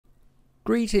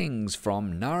Greetings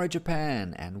from Nara,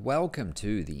 Japan, and welcome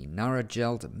to the Nara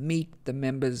JALT Meet the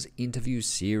Members interview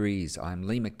series. I'm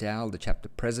Lee McDowell, the chapter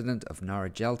president of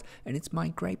Nara JALT, and it's my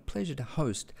great pleasure to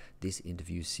host this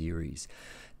interview series.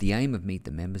 The aim of Meet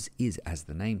the Members is, as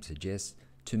the name suggests,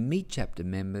 to meet chapter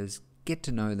members, get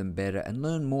to know them better, and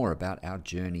learn more about our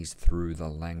journeys through the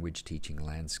language teaching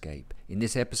landscape. In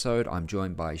this episode, I'm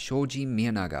joined by Shoji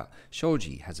Miyanaga.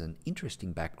 Shoji has an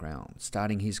interesting background,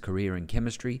 starting his career in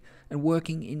chemistry and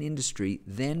working in industry,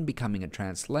 then becoming a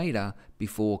translator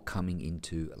before coming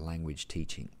into language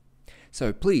teaching.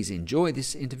 So please enjoy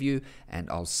this interview, and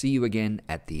I'll see you again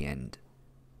at the end.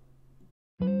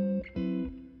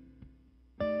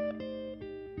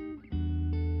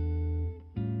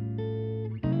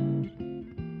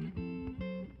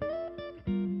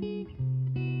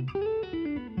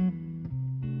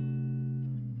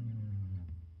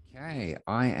 Okay,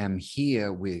 I am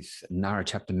here with Nara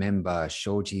chapter member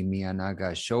Shoji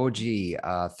Miyanaga. Shoji,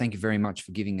 thank you very much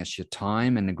for giving us your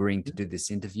time and agreeing to do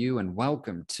this interview, and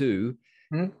welcome to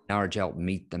Nara JALT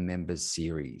Meet the Members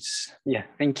series. Yeah,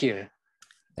 thank you.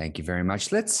 Thank you very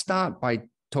much. Let's start by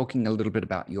talking a little bit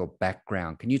about your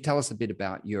background. Can you tell us a bit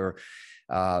about your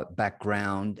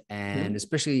background and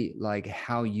especially like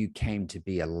how you came to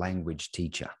be a language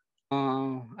teacher?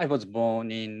 I was born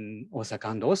in Osaka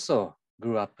and also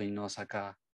grew up in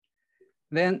Osaka.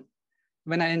 Then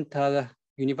when I entered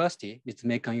university,立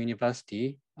命館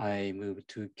University, I moved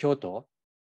to Kyoto.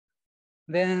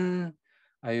 Then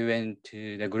I went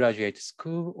to the graduate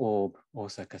school of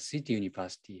Osaka City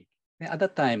University. Then at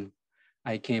that time,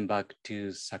 I came back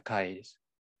to Sakai.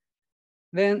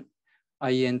 Then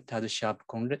I entered Sharp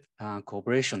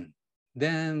Corporation,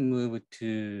 then moved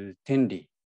to Tenri,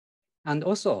 and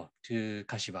also to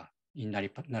Kashiba in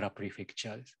Nara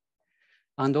Prefecture.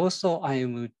 And also I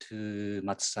moved to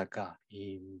Matsusaka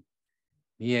in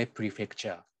Mie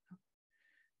Prefecture.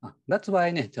 That's why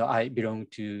I belong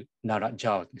to Nara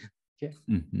JALT. Okay?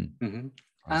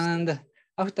 And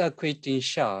after quitting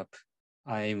Sharp,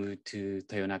 I moved to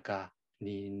Toyonaka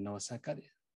in Osaka.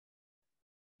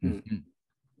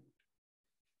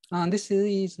 And this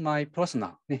is my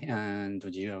personal and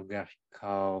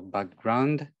geographical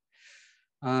background.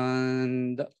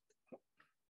 And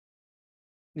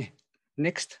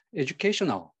next,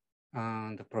 educational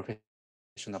and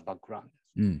professional background.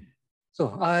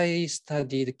 So I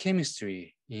studied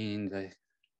chemistry in the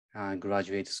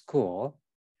graduate school.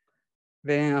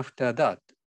 Then after that,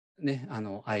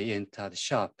 I entered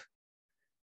Sharp.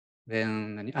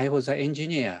 Then I was an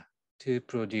engineer to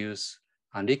produce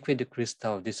liquid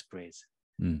crystal displays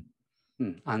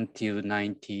until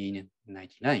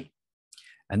 1999.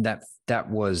 And that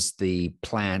was the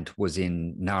plant was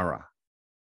in Nara.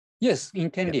 Yes, in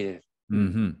Tenri.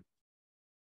 Yep.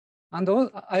 And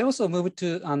I also moved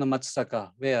to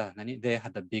Matsusaka, where they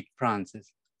had the big plants.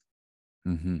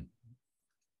 And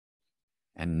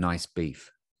nice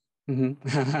beef. Yeah,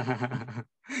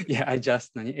 I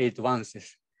just ate once.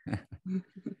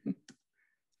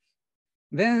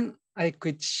 Then I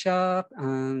quit Sharp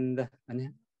and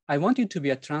I wanted to be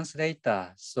a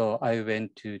translator. So I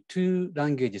went to 2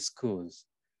 language schools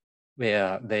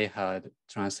where they had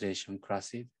translation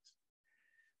classes.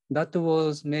 That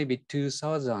was maybe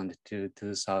 2000 to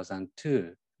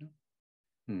 2002,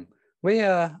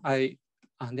 where I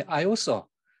also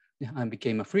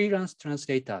became a freelance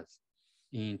translator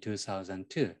in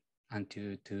 2002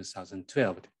 until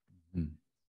 2012.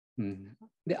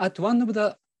 At one of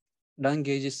the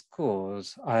language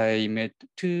schools, I met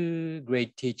 2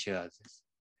 great teachers.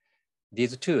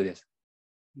 These 2,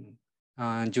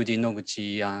 Judy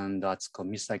Noguchi and Atsuko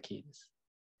Misaki.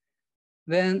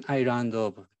 Then I learned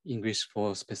of English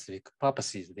for specific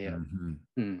purposes there.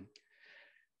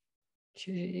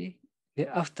 Okay.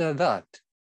 After that,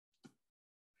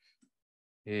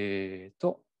 I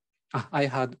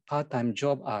had part-time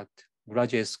job at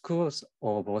graduate schools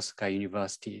of Osaka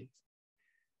University.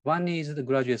 One is the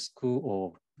graduate school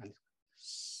of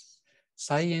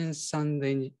science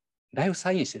and life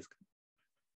sciences.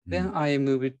 Then I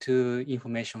moved to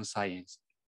information science,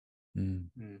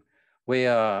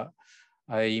 where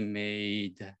I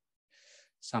made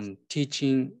some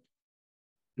teaching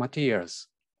materials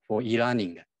for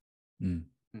e-learning.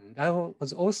 I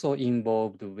was also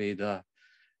involved with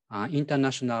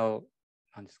international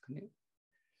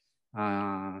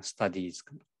studies,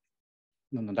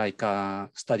 like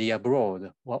study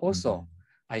abroad, or also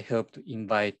I helped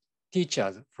invite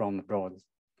teachers from abroad.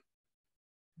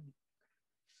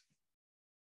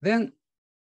 Then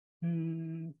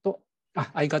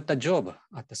I got a job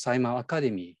at the Saimao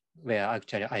Academy, where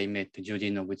actually I met Judy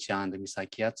Noguchi and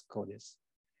Misaki Atsuko.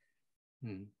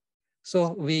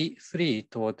 So we three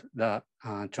taught the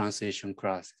translation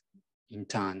class in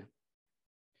turn.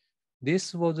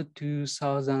 This was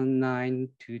 2009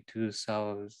 to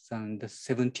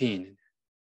 2017.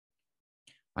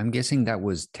 I'm guessing that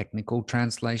was technical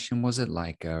translation, was it?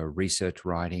 Like research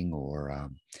writing or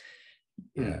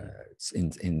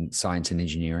in science and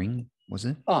engineering, was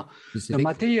it? The Specific?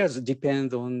 materials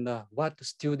depend on what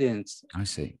students I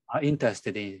see. are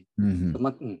interested in.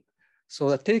 Mm-hmm. So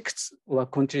the texts were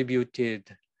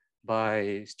contributed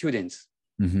by students.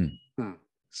 Mm-hmm.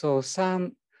 So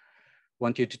some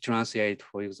wanted to translate,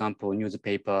 for example,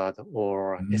 newspapers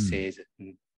or essays.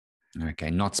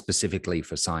 Okay, not specifically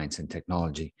for science and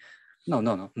technology.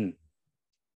 No.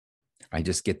 I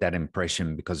just get that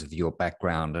impression because of your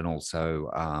background, and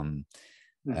also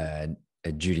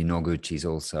Judy Noguchi is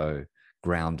also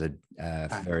grounded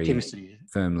very chemistry.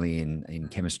 firmly in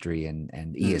chemistry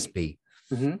and ESP.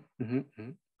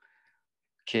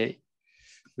 Okay.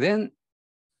 Then,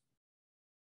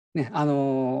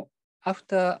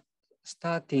 after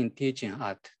starting teaching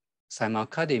at Simon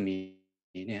Academy,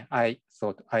 I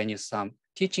thought I knew some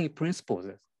teaching principles.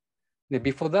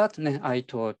 Before that, I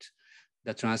taught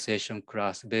the translation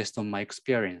class based on my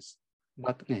experience.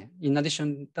 But in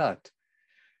addition to that,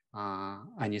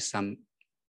 I need some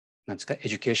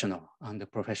educational and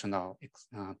professional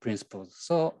principles.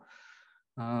 So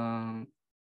I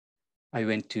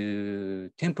went to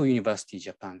Temple University,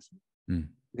 Japan,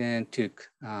 then took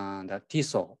the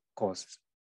TESOL course,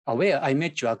 where I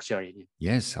met you actually.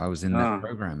 Yes, I was in that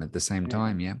program at the same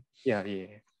time, yeah. Yeah.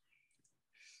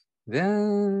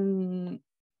 Then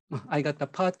I got a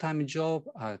part-time job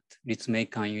at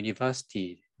Ritsumeikan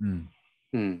University,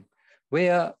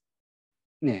 where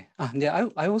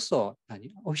I also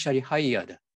officially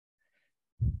hired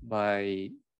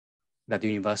by that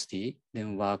university,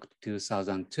 then worked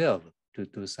 2012 to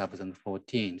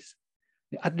 2014.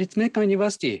 At Ritsumeikan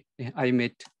University, I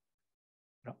met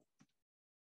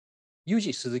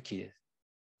Yuji Suzuki,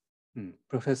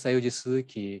 Professor Yuji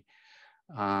Suzuki,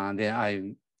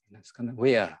 then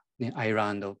where I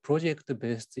ran the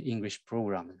project-based English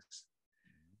programs.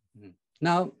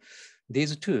 Now,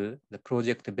 these two, the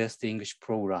project-based English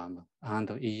program and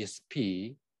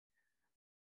ESP,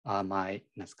 are my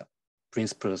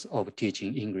principles of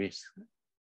teaching English.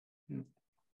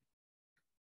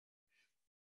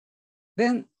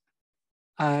 Then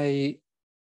I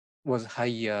was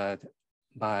hired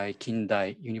by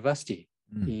Kindai University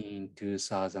in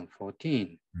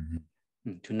 2014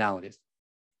 to nowadays.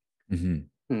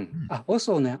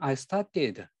 Also, I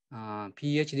started a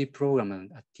PhD program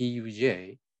at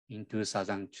TUJ in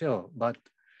 2012, but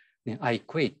I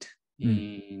quit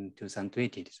in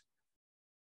 2020.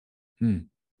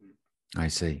 I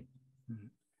see.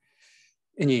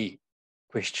 Any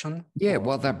question? Yeah,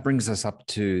 well, that brings us up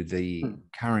to the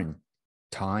current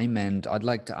time, and I'd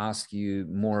like to ask you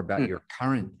more about your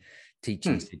current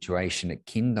teaching situation at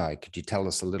Kindai. Could you tell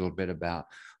us a little bit about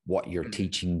what you're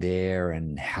teaching there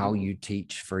and how you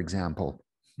teach, for example?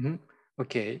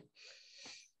 Okay.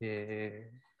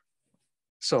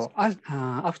 So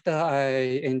after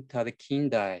I entered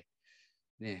Kindai,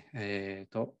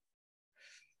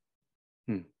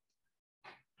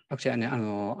 actually,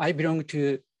 I belong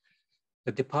to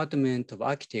the Department of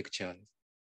Architecture.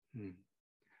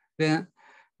 Then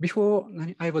before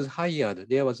I was hired,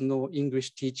 there was no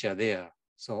English teacher there.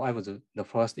 So I was the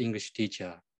first English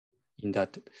teacher in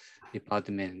that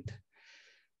department.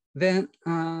 Then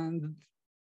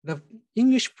the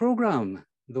English program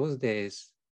those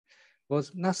days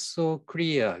was not so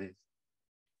clear.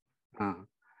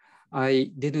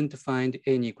 I didn't find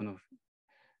any kind of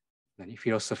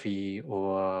philosophy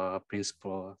or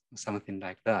principle, something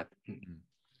like that.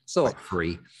 So like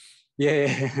free.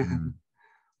 Yeah.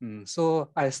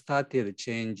 So I started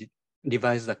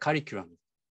revise the curriculum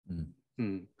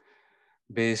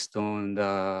based on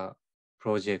the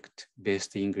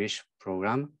project-based English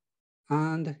program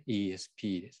and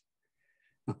ESP.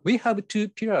 We have two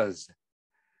pillars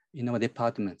in our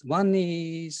department. One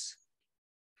is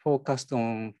focused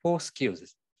on 4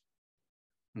 skills: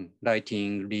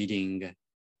 writing, reading,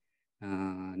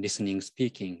 listening,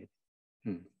 speaking.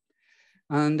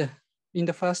 And in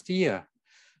the first year,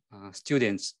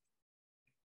 students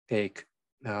take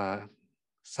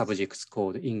subjects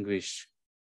called English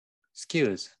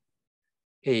skills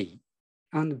A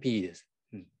and B.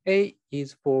 A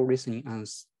is for listening and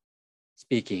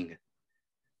speaking,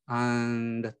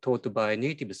 and taught by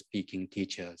native speaking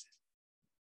teachers.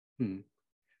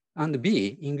 And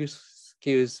B, English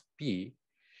skills B,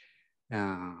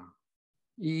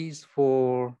 is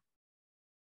for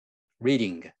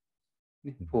reading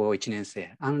for 1年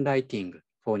生 and writing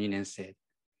for 2年生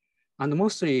and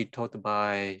mostly taught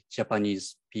by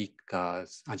Japanese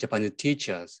speakers and Japanese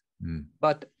teachers,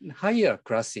 but higher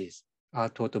classes are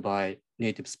taught by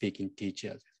native speaking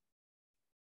teachers.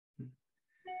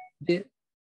 The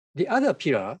other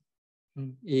pillar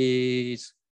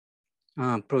is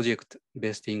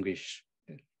project-based English.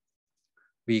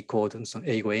 We call them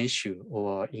英語演習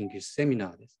or English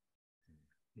seminar です。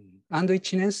And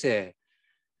 1年生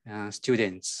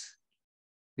students,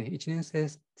 1年生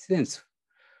students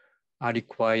are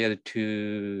required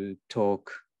to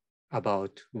talk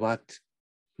about what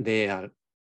they are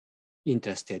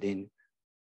interested in,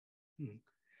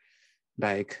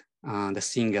 like the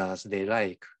singers they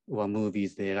like or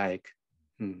movies they like.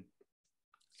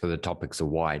 So the topics are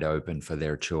wide open for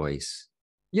their choice.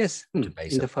 Yes, in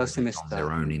the first semester. On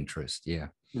their own interest, yeah.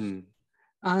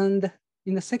 And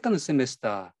in the second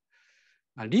semester,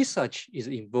 research is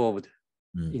involved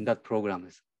in that program.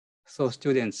 So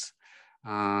students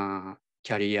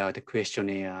carry out a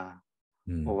questionnaire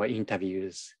or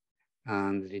interviews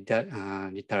and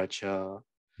literature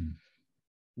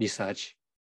research.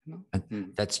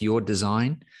 And that's your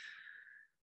design?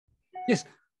 Yes.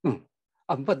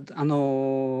 But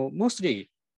mostly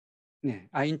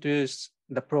I introduced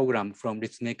the program from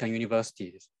Ritsumeikan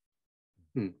University.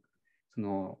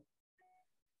 The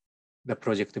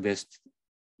project-based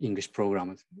English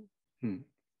program. And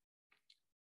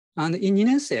in 2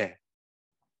年生,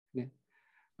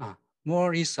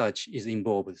 more research is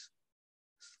involved.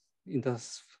 In the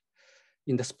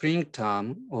spring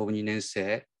term of 2年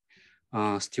生,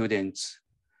 students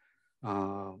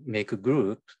make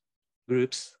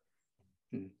groups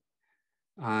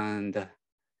and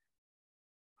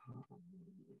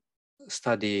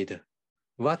studied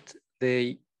what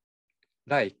they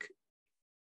like,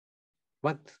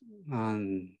 what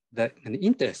the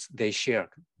interests they share.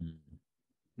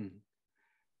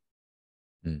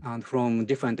 And from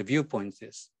different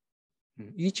viewpoints.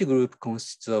 Each group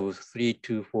consists of 3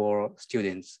 to 4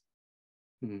 students.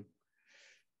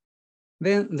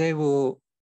 Then they will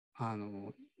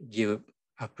give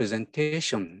a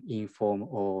presentation in form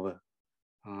of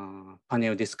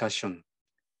panel discussion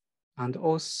and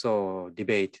also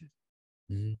debate.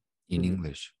 In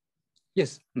English?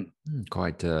 Yes.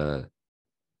 Quite a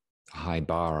high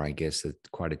bar, I guess. It's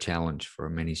quite a challenge for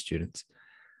many students.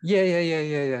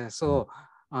 Yeah. So,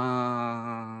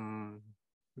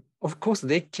 of course,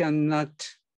 they cannot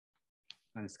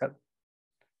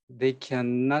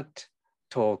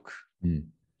talk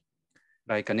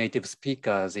like a native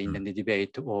speakers in the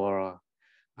debate or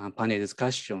panel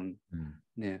discussion.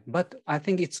 But I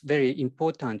think it's very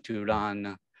important to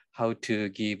learn how to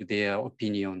give their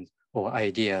opinions or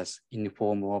ideas in the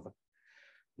form of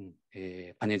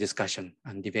panel discussion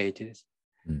and debate.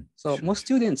 So most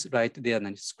students write their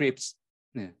scripts.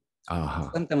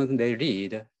 Sometimes they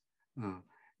read.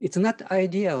 It's not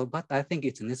ideal, but I think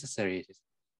it's necessary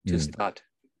to start.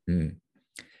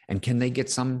 And can they get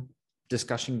some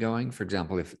discussion going? For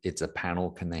example, if it's a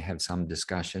panel, can they have some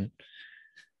discussion?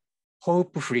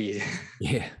 Hopefully.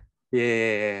 Yeah.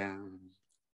 Yeah,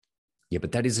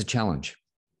 but that is a challenge.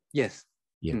 Yes.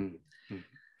 Yeah.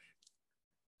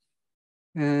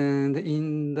 And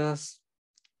in the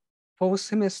fourth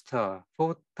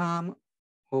term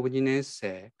of 2年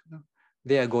生,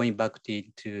 they are going back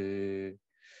into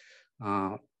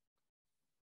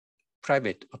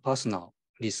private or personal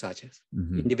researches,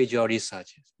 individual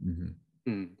researches,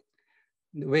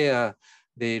 where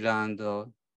they learned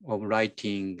of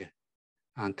writing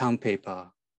and term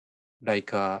paper,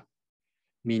 like a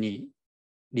mini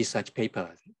research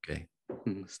paper. Okay.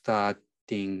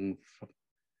 Starting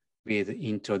with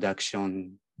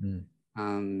introduction,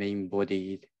 main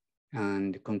body,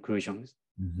 and conclusions.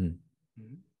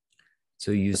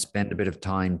 So you spend a bit of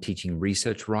time teaching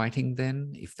research writing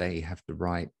then? If they have to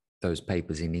write those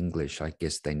papers in English, I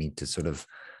guess they need to sort of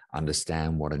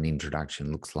understand what an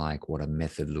introduction looks like, what a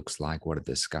method looks like, what a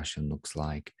discussion looks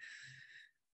like.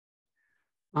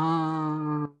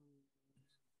 That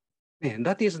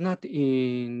is not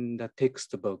in the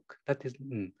textbook. That is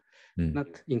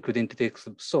not included in the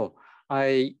textbook. So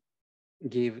I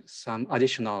give some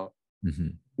additional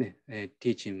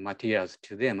teaching materials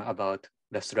to them about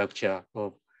the structure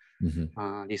of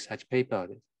research paper.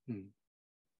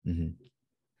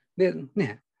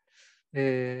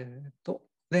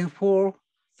 Then for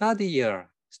third year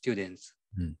students,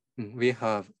 we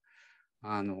have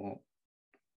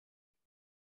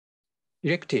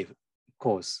elective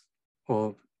course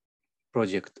of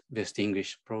project-based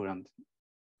English programs.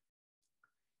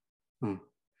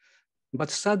 But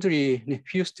sadly,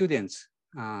 few students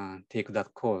take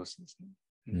that course.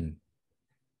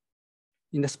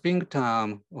 in the spring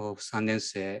term of 3年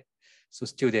生, so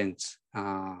students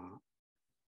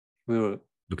will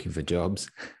Looking for jobs.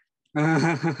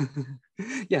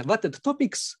 yeah, but the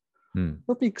topics Mm.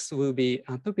 will be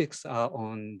topics are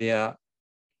on their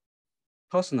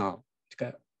personal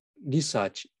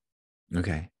research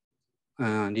Okay.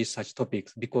 Research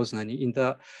topics, because in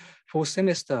the fourth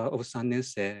semester of 3年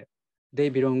生 they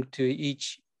belong to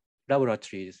each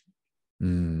laboratories.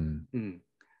 Mm.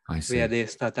 I see. Where they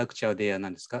start actually their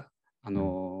何ですか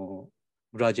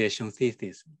graduation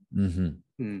thesis.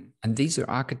 And these are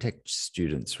architect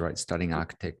students, right? Studying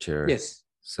architecture. Yes.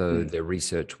 So their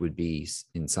research would be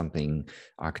in something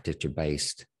architecture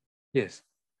based. Yes.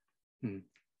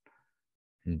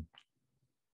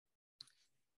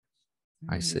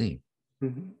 I see.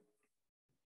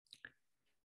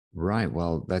 Right.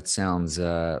 Well, that sounds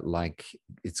like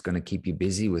it's going to keep you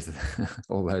busy with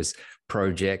all those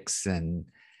projects and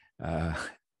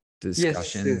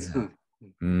discussions. Yes.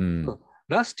 So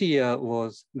last year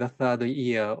was the third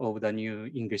year of the new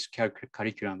English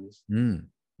curriculums.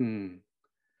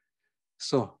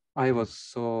 So I was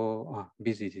so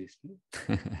busy.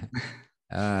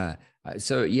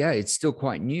 So yeah, it's still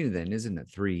quite new then, isn't it?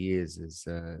 3 years is,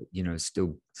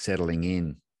 still settling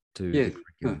in to the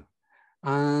curriculum.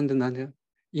 And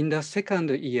in the second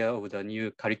year of the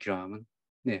new curriculum,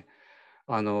 we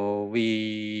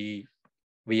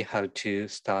had to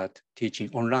start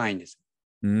teaching online.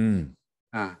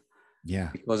 Yeah.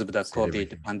 Because of the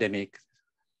COVID pandemic.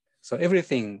 So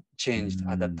everything changed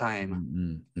at that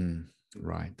time.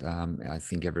 Right. I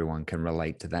think everyone can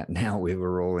relate to that now. We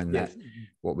were all in that,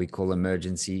 what we call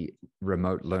emergency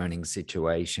remote learning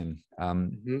situation.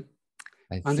 And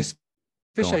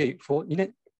especially for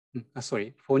 2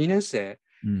年生,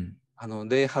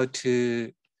 they had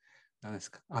to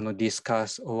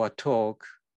discuss or talk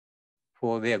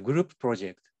for their group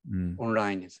project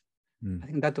online. I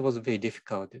think that was very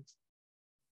difficult.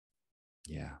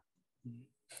 Yeah.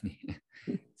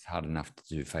 It's hard enough to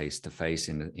do face-to-face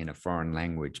in a foreign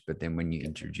language, but then when you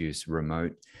introduce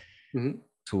remote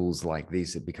tools like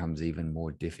this, it becomes even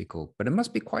more difficult. But it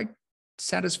must be quite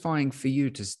satisfying for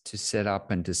you to set up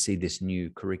and to see this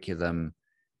new curriculum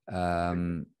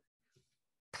coming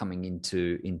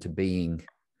into being.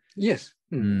 Yes.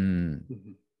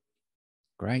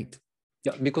 Great.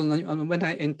 Yeah, because when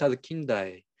I entered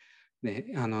Kindai,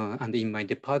 and in my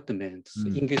department,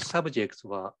 English subjects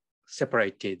were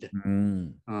separated.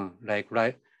 Like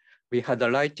we had a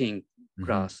writing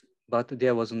class, but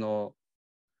there was no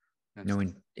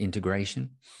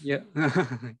integration. Yeah.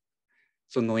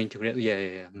 So no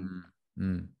integration.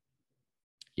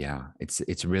 Yeah,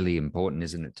 it's really important,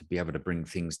 isn't it, to be able to bring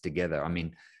things together. I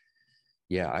mean,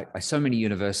 yeah, so many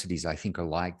universities I think are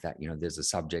like that. There's a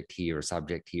subject here, a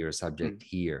subject here, a subject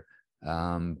here.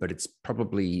 But it's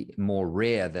probably more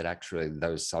rare that actually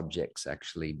those subjects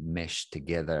actually mesh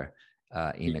together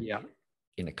in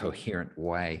a coherent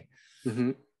way.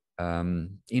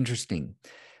 Interesting.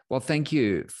 Well, thank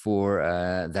you for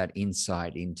that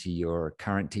insight into your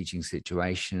current teaching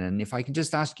situation. And if I can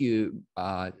just ask you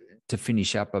to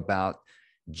finish up about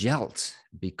JALT,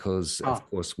 because of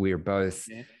course we're both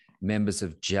members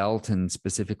of JALT and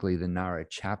specifically the Nara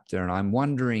chapter. And I'm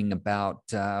wondering about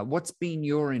what's been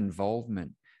your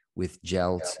involvement with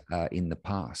JALT in the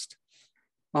past?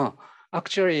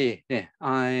 Actually,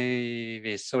 I'm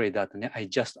very sorry that I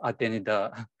just attended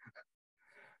the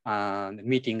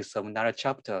meetings of Nara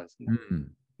chapters.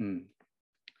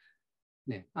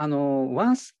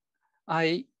 Once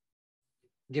I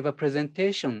gave a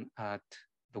presentation at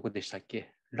どこでしたっ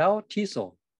け? Lao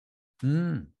Tiso.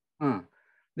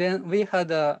 Then we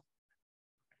had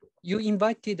you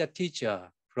invited a teacher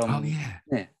from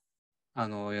the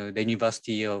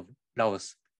University of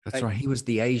Laos. That's right. He was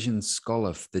the Asian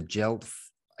scholar, the JALT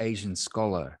Asian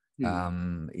scholar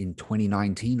in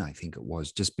 2019, I think it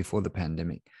was, just before the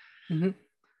pandemic.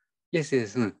 Yes.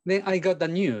 Then I got the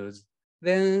news.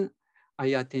 Then I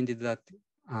attended that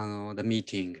the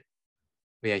meeting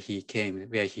where he came,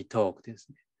 where he talked.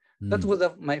 That was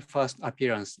my first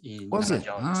appearance in Was it?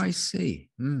 JALT. I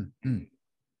see.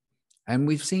 And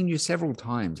we've seen you several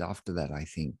times after that, I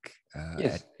think,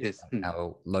 at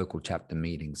our local chapter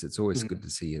meetings. It's always good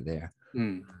to see you there.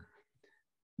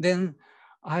 Then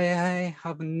I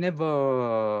have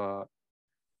never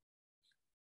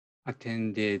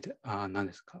attended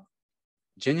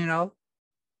general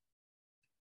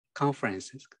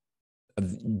conferences.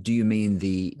 Do you mean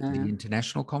the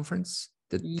international conference?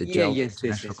 The JALT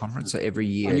International Conference? So every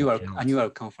year, annual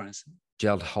conference.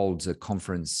 JALT holds a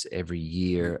conference every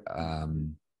year,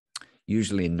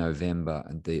 usually in November,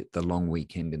 and the long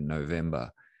weekend in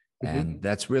November. And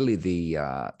that's really the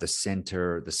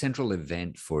central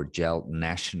event for JALT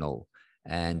National,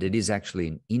 and it is actually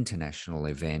an international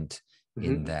event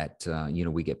in that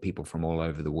we get people from all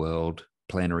over the world,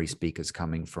 plenary speakers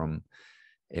coming from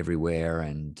everywhere,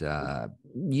 and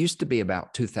used to be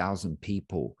about 2,000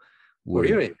 people.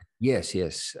 Really? Yes,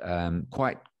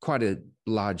 quite a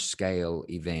large scale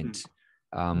event.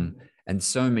 And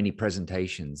so many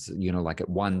presentations, like at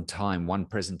one time, one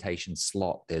presentation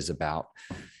slot, there's about,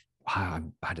 I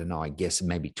don't know, I guess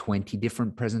maybe 20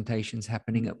 different presentations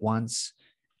happening at once.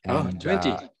 And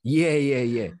 20.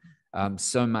 Yeah.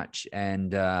 So much.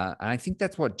 And I think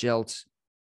that's what JALT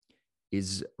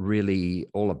is really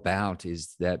all about,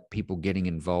 is that people getting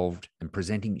involved and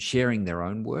presenting, sharing their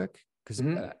own work. Because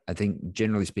I think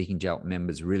generally speaking, JALT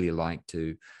members really like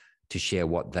to share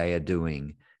what they are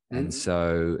doing. And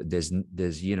so there's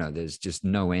just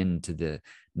no end to the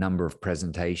number of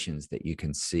presentations that you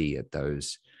can see at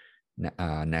those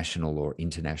national or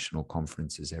international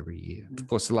conferences every year. Of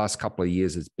course, the last couple of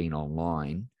years it's been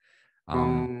online.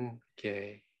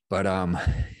 Okay. But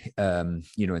in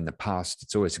the past,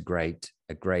 it's always a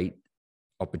great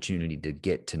opportunity to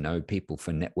get to know people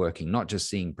for networking, not just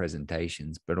seeing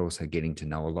presentations, but also getting to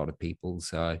know a lot of people.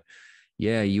 So,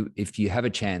 yeah, if you have a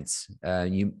chance,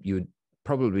 you would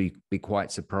probably be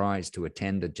quite surprised to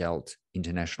attend a JALT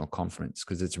International Conference,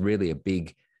 because it's really a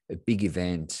big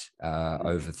event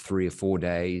over 3 or 4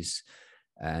 days,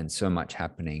 and so much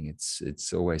happening.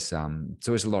 It's always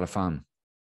a lot of fun.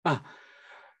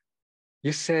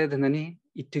 You said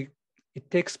it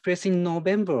takes place in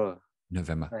November.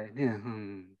 Right. Yeah.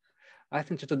 I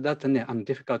think that's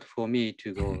difficult for me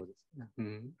to go.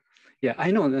 Yeah,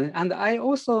 I know, and I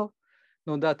also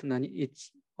know that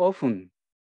it's often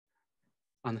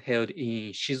held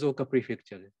in Shizuoka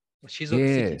Prefecture,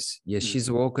 Shizuoka City. Yes,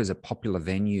 Shizuoka is a popular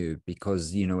venue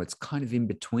because it's kind of in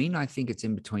between. I think it's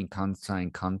in between Kansai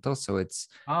and Kanto, so it's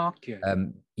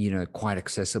quite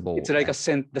accessible. It's like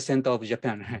the center of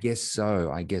Japan, right? I guess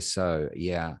so.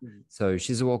 Yeah. So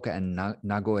Shizuoka and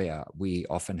Nagoya, we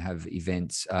often have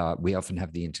events. We often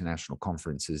have the international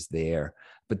conferences there.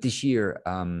 But this year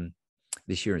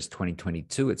is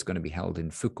 2022. It's going to be held in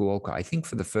Fukuoka, I think,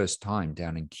 for the first time,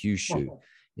 down in Kyushu,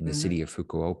 in the city of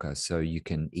Fukuoka. So you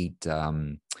can eat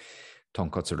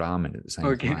tonkotsu ramen at the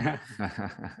same time.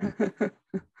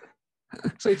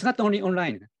 So it's not only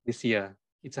online this year;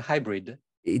 it's a hybrid.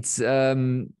 It's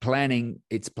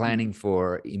planning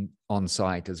for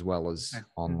on-site as well as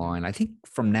online. I think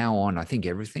from now on, I think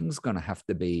everything's going to have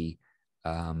to be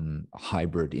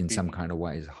hybrid in some kind of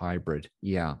ways. Hybrid,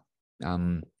 yeah.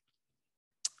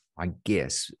 I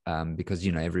guess because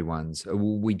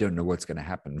we don't know what's going to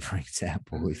happen, for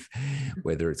example, with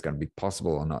whether it's going to be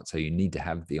possible or not. So you need to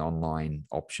have the online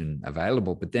option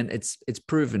available. But then it's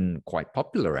proven quite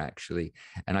popular, actually.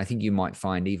 And I think you might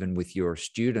find, even with your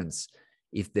students,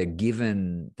 if they're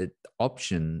given the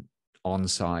option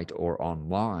on-site or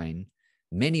online,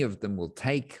 many of them will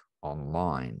take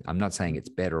online. I'm not saying it's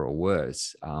better or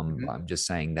worse. I'm just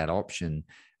saying that option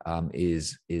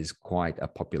is quite a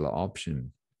popular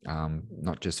option.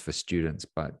 Not just for students,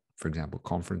 but for example,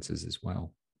 conferences as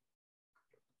well.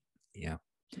 Yeah.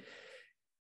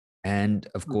 And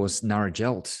of course, Nara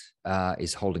JALT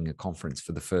is holding a conference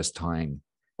for the first time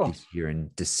this year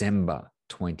in December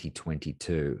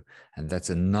 2022. And that's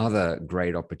another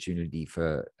great opportunity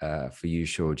for you,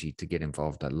 Shoji, to get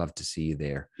involved. I'd love to see you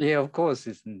there. Yeah, of course.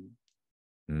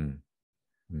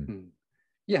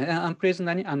 Yeah, I'm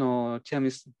present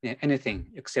Chinese anything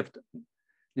except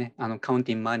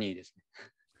counting money.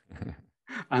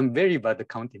 I'm very bad at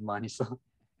counting money. So.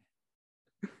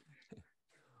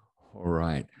 All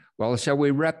right. Well, shall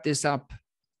we wrap this up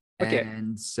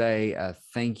and say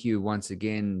thank you once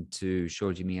again to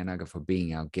Shoji Miyanaga for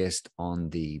being our guest on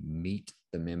the Meet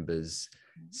the Members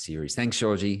series. Thanks,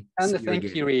 Shoji. And thank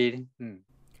you, Reed.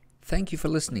 Thank you for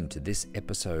listening to this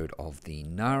episode of the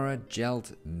Nara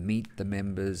JALT Meet the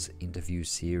Members interview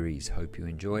series. Hope you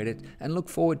enjoyed it and look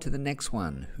forward to the next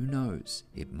one. Who knows?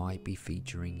 It might be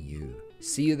featuring you.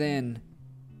 See you then.